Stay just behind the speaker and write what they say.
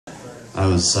I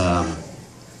was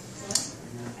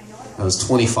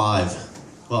 25.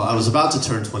 Well, I was about to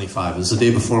turn 25. It was the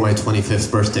day before my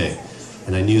 25th birthday.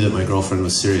 And I knew that my girlfriend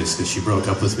was serious because she broke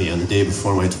up with me on the day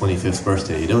before my 25th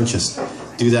birthday. You don't just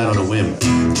do that on a whim.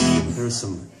 There was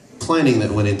some planning that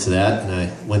went into that, and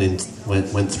I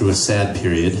went through a sad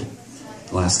period.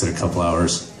 It lasted a couple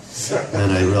hours. And then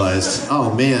I realized,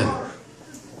 oh man,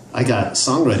 I got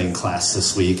songwriting class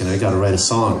this week and I got to write a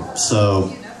song.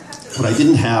 So what I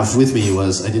didn't have with me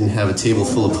was I didn't have a table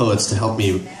full of poets to help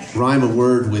me rhyme a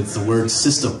word with the word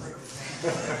system.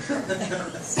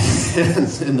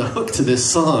 And the hook to this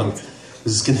song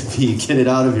is going to be get it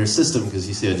out of your system, because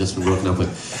you see I'd just been broken up with.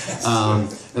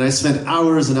 And I spent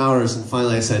hours and hours, and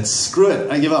finally I said, screw it,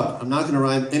 I give up. I'm not going to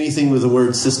rhyme anything with the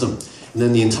word system. And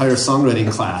then the entire songwriting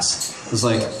class was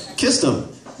like, kissed them,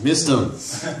 missed them,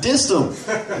 dissed them.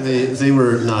 They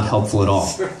were not helpful at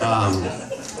all.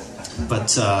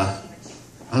 But I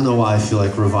don't know why I feel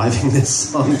like reviving this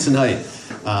song tonight.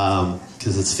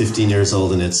 Because it's 15 years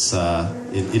old and it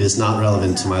is not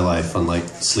relevant to my life, unlike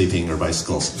sleeping or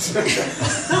bicycles.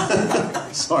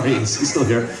 Sorry, is he still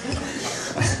here?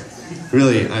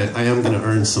 Really, I am going to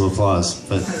earn some applause,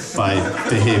 but by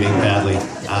behaving badly.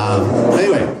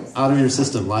 Anyway, Out of Your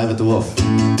System, live at the Wolf.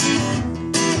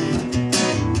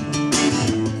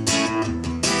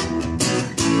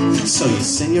 So you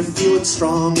say you're feeling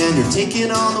strong and you're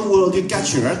taking on the world. You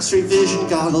got your X-ray vision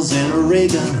goggles and a ray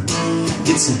gun.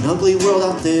 It's an ugly world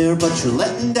out there, but you're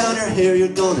letting down your hair. You're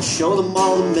gonna show them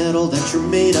all the metal that you're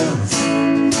made of.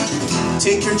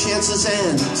 Take your chances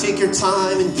and take your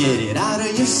time and get it out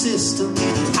of your system,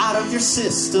 out of your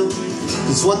system.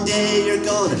 Cause one day you're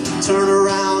gonna turn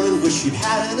around and wish you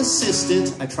had an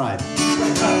assistant. I tried.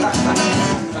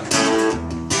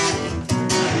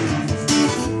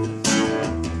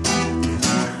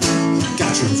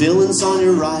 Got your villains on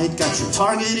your right, got your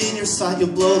target in your sight. You'll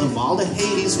blow them all to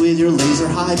Hades with your laser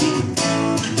high beam.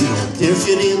 You don't dare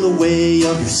get in the way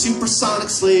of your supersonic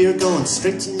slayer, going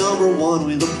straight to #1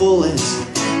 with a bullet.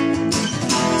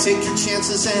 Take your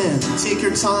chances and take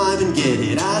your time and get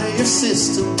it out of your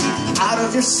system, out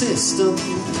of your system.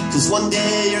 Cause one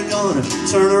day you're gonna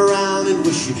turn around and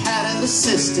wish you had an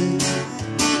assistant.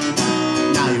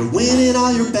 Now you're winning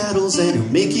all your battles and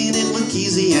you're making it look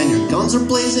easy, and your guns are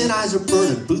blazing, eyes are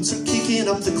burning, boots are kicking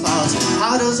up the clouds.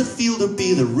 How does it feel to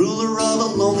be the ruler of a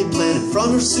lonely planet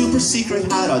from your super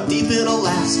secret hideout deep in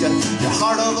Alaska, the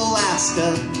heart of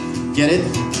Alaska? Get it?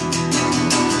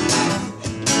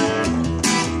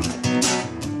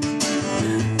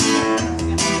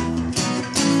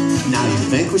 Now you've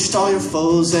vanquished all your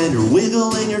foes and you're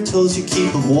wiggling your toes. You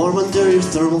keep them warm under your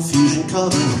thermal fusion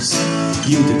covers.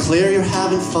 You declare you're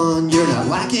having fun, you're not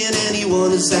lacking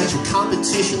anyone. Is that your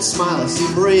competition? Smile, I see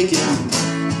breaking.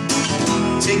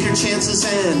 Take your chances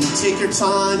and take your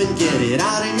time and get it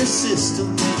out of your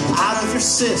system, out of your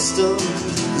system.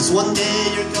 Cause one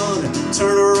day you're gonna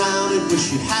turn around and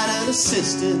wish you had an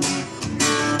assistant.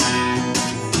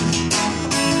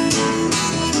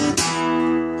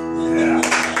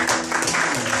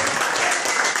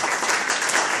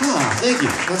 Thank you.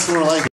 That's more like it.